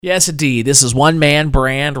Yes, indeed. This is One Man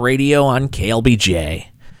Brand Radio on KLBJ.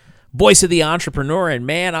 Voice of the entrepreneur, and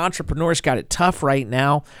man, entrepreneurs got it tough right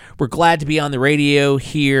now. We're glad to be on the radio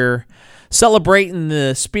here, celebrating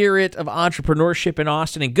the spirit of entrepreneurship in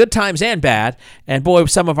Austin in good times and bad. And boy,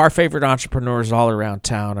 some of our favorite entrepreneurs all around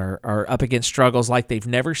town are up against struggles like they've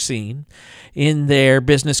never seen in their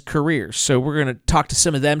business careers. So we're going to talk to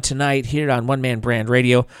some of them tonight here on One Man Brand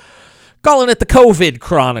Radio. Calling it the COVID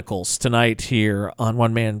Chronicles tonight here on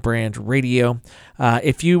One Man Brand Radio.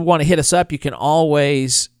 If you want to hit us up, you can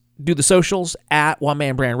always do the socials at One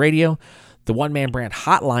Man Brand Radio. The One Man Brand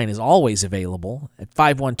hotline is always available at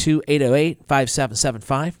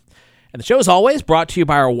 512-808-5775. And the show is always brought to you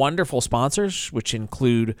by our wonderful sponsors, which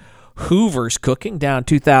include Hoover's Cooking down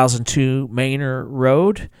 2002 Manor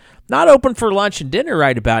Road. Not open for lunch and dinner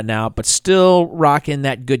right about now, but still rocking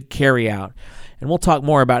that good carryout. And we'll talk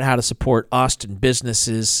more about how to support Austin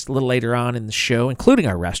businesses a little later on in the show, including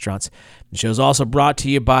our restaurants. The show is also brought to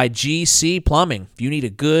you by GC Plumbing. If you need a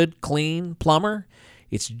good, clean plumber,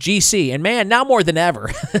 it's GC. And man, now more than ever,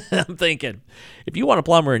 I'm thinking, if you want a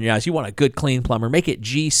plumber in your house, you want a good, clean plumber, make it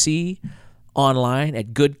GC online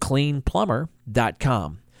at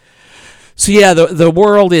goodcleanplumber.com. So yeah, the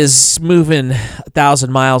world is moving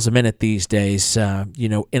 1,000 miles a minute these days.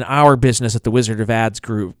 In our business at the Wizard of Ads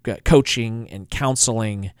Group, coaching and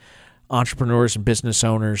counseling entrepreneurs and business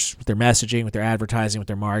owners with their messaging, with their advertising, with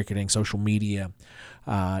their marketing, social media.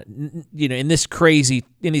 In these crazy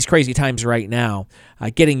times right now,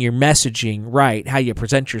 getting your messaging right, how you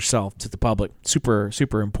present yourself to the public, super,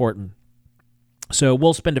 super important. So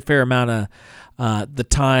we'll spend a fair amount of the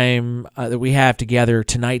time that we have together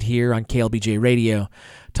tonight here on KLBJ Radio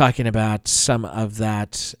talking about some of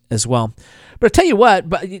that as well. But I'll tell you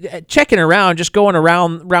what, checking around, just going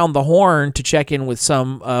around the horn to check in with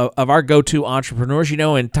some of our go-to entrepreneurs.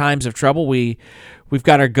 In times of trouble, we've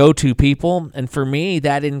got our go-to people. And for me,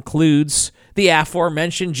 that includes the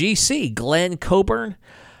aforementioned GC, Glenn Coburn,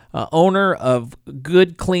 owner of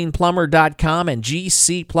goodcleanplumber.com and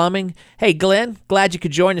GC Plumbing. Hey, Glenn, glad you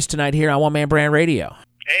could join us tonight here on One Man Brand Radio.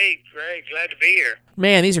 Hey, great. Glad to be here.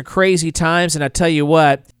 Man, these are crazy times, and I tell you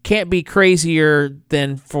what, can't be crazier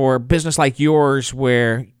than for business like yours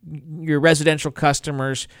where your residential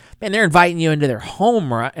customers, man, they're inviting you into their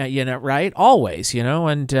home, right? Always,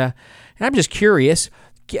 and I'm just curious.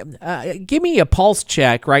 Give me a pulse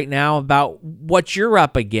check right now about what you're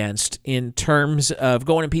up against in terms of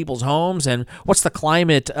going in people's homes, and what's the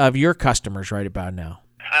climate of your customers right about now?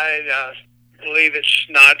 I believe it's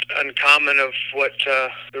not uncommon of what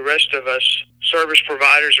the rest of us service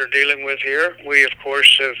providers are dealing with here. We, of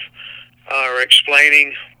course, are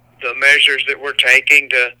explaining the measures that we're taking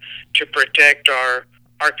to protect our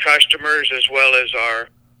customers as well as our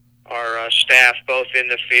staff, both in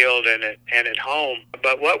the field and at home.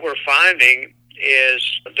 But what we're finding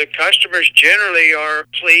is the customers generally are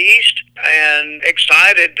pleased and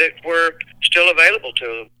excited that we're still available to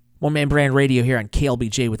them. One Man Brand Radio here on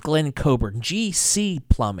KLBJ with Glenn Coburn, GC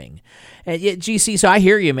Plumbing. And GC, so I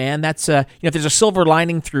hear you, man. That's if there's a silver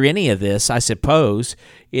lining through any of this, I suppose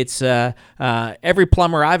it's every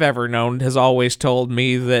plumber I've ever known has always told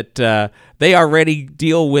me that they already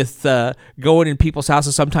deal with going in people's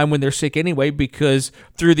houses sometime when they're sick anyway, because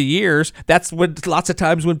through the years, that's when lots of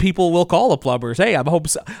times when people will call the plumbers. Hey, I'm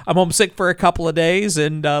home sick for a couple of days,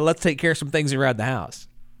 and let's take care of some things around the house.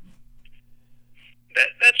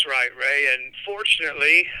 That's right, Ray. And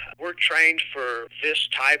fortunately, we're trained for this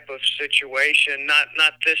type of situation, not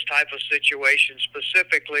this type of situation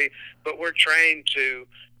specifically, but we're trained to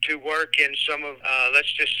work in some of,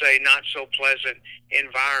 let's just say, not so pleasant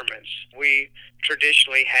environments. We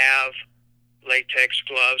traditionally have latex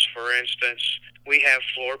gloves, for instance. We have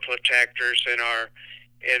floor protectors in our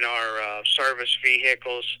service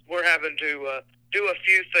vehicles. We're having to do a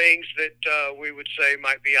few things that we would say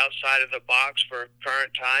might be outside of the box for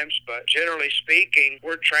current times, but generally speaking,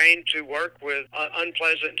 we're trained to work with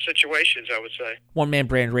unpleasant situations, I would say. One Man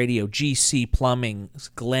Brand Radio, GC Plumbing's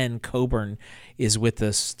Glenn Coburn is with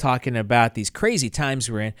us talking about these crazy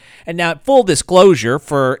times we're in. And now, full disclosure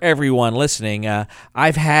for everyone listening,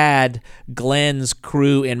 I've had Glenn's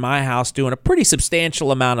crew in my house doing a pretty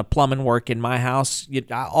substantial amount of plumbing work in my house.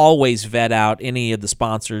 I always vet out any of the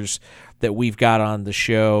sponsors that we've got on the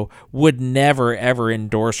show. Would never, ever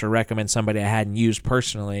endorse or recommend somebody I hadn't used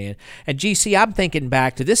personally. And GC, I'm thinking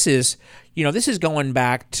back to this is going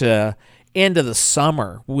back to end of the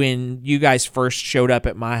summer when you guys first showed up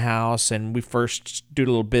at my house and we first did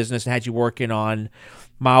a little business and had you working on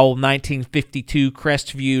my old 1952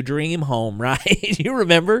 Crestview dream home, right? You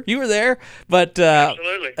remember? You were there. But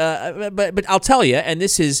Absolutely. But I'll tell you, and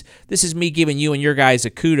this is me giving you and your guys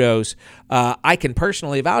a kudos. I can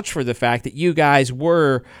personally vouch for the fact that you guys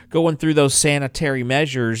were going through those sanitary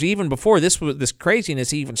measures even before this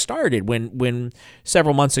craziness even started. When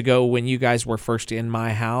several months ago, when you guys were first in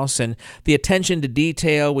my house, and the attention to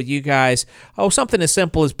detail with you guys. Oh, something as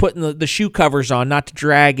simple as putting the shoe covers on, not to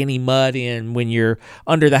drag any mud in when you're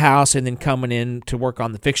under the house, and then coming in to work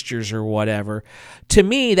on the fixtures or whatever. To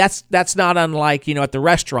me, that's not unlike, at the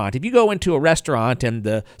restaurant. If you go into a restaurant and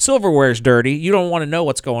the silverware's dirty, you don't want to know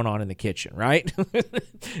what's going on in the kitchen, right?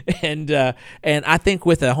 and I think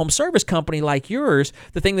with a home service company like yours,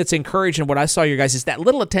 the thing that's encouraging what I saw you guys is that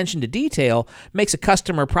little attention to detail makes a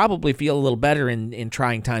customer probably feel a little better in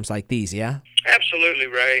trying times like these, yeah? Absolutely,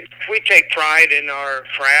 Ray. We take pride in our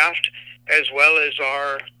craft as well as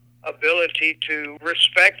our ability to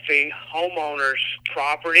respect the homeowner's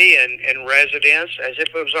property and residence as if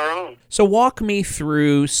it was our own. So walk me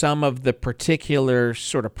through some of the particular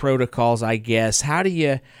sort of protocols, I guess. How do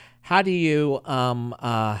you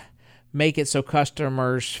make it so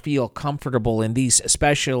customers feel comfortable in these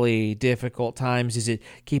especially difficult times? Is it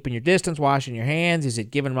keeping your distance, washing your hands? Is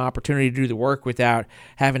it giving them opportunity to do the work without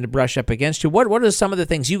having to brush up against you? What are some of the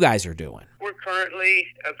things you guys are doing? We're currently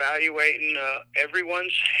evaluating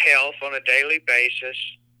everyone's health on a daily basis.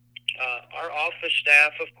 Our office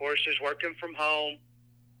staff, of course, is working from home.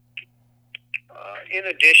 In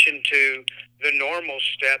addition to the normal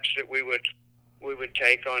steps that we would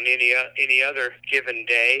take on any other given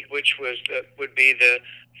day, which would be the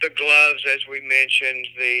gloves, as we mentioned,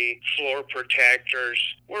 the floor protectors.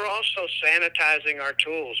 We're also sanitizing our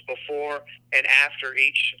tools before and after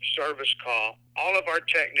each service call. All of our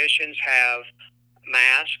technicians have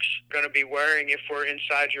masks going to be wearing if we're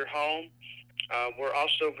inside your home. We're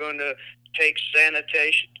also going to take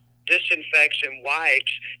sanitation, disinfection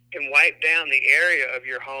wipes, and wipe down the area of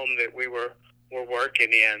your home that we're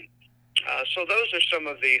working in. So those are some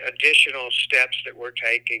of the additional steps that we're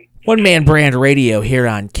taking. One Man Brand Radio here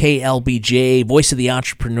on KLBJ, Voice of the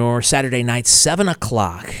Entrepreneur, Saturday night, 7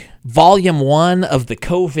 o'clock. Volume 1 of the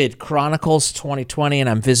COVID Chronicles 2020, and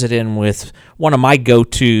I'm visiting with one of my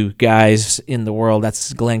go-to guys in the world.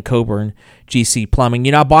 That's Glenn Coburn, GC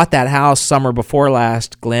Plumbing. I bought that house summer before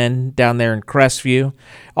last, Glenn, down there in Crestview.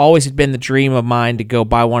 Always had been the dream of mine to go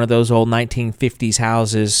buy one of those old 1950s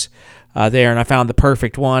houses there, and I found the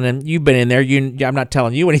perfect one. And you've been in there. I'm not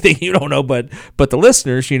telling you anything you don't know, but the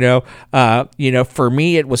listeners, for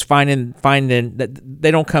me, it was finding that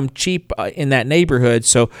they don't come cheap in that neighborhood.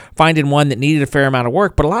 So finding one that needed a fair amount of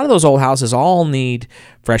work. But a lot of those old houses all need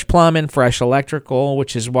fresh plumbing, fresh electrical,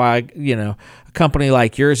 which is why a company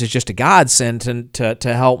like yours is just a godsend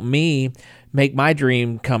to help me make my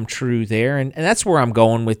dream come true there. And that's where I'm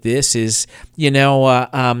going with this is,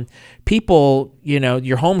 people,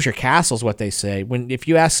 your home's your castle is what they say. If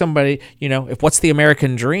you ask somebody, if what's the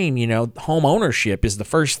American dream, home ownership is the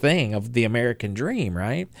first thing of the American dream,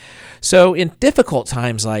 right? So in difficult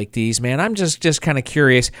times like these, man, I'm just kind of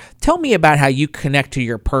curious. Tell me about how you connect to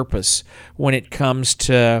your purpose when it comes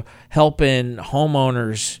to helping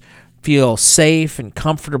homeowners feel safe and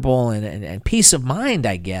comfortable and peace of mind,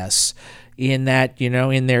 I guess, in that,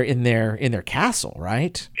 in their castle,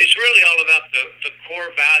 right? It's really all about the core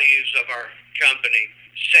values of our company.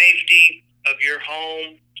 Safety of your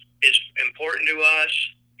home is important to us.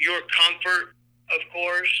 Your comfort, of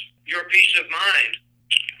course, your peace of mind.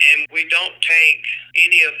 And we don't take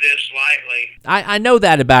any of this lightly. I know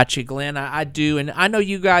that about you, Glenn. I do. And I know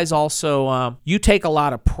you guys also, you take a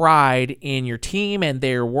lot of pride in your team and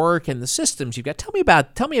their work and the systems you've got. Tell me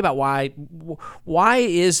about why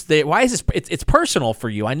is this, it's personal for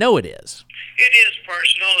you. I know it is. It is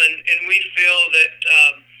personal, and we feel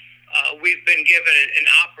that we've been given an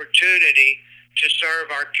opportunity to serve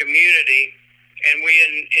our community, and we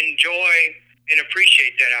enjoy and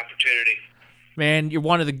appreciate that opportunity. Man, you're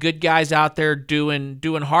one of the good guys out there doing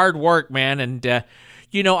hard work, man. And,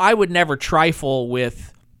 I would never trifle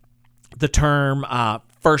with the term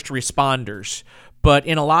first responders. But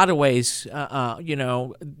in a lot of ways,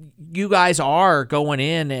 you guys are going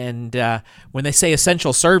in and when they say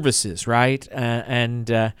essential services, right? At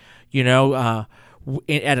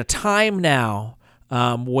a time now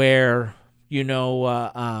where,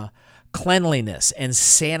 cleanliness and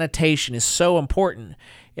sanitation is so important.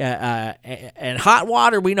 And hot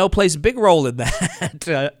water, we know, plays a big role in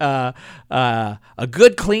that. A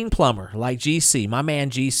good, clean plumber like GC, my man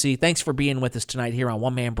GC. Thanks for being with us tonight here on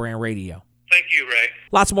One Man Brand Radio. Thank you, Ray.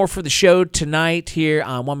 Lots more for the show tonight here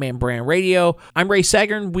on One Man Brand Radio. I'm Ray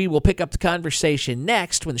Sagern. We will pick up the conversation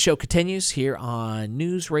next when the show continues here on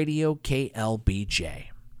News Radio KLBJ.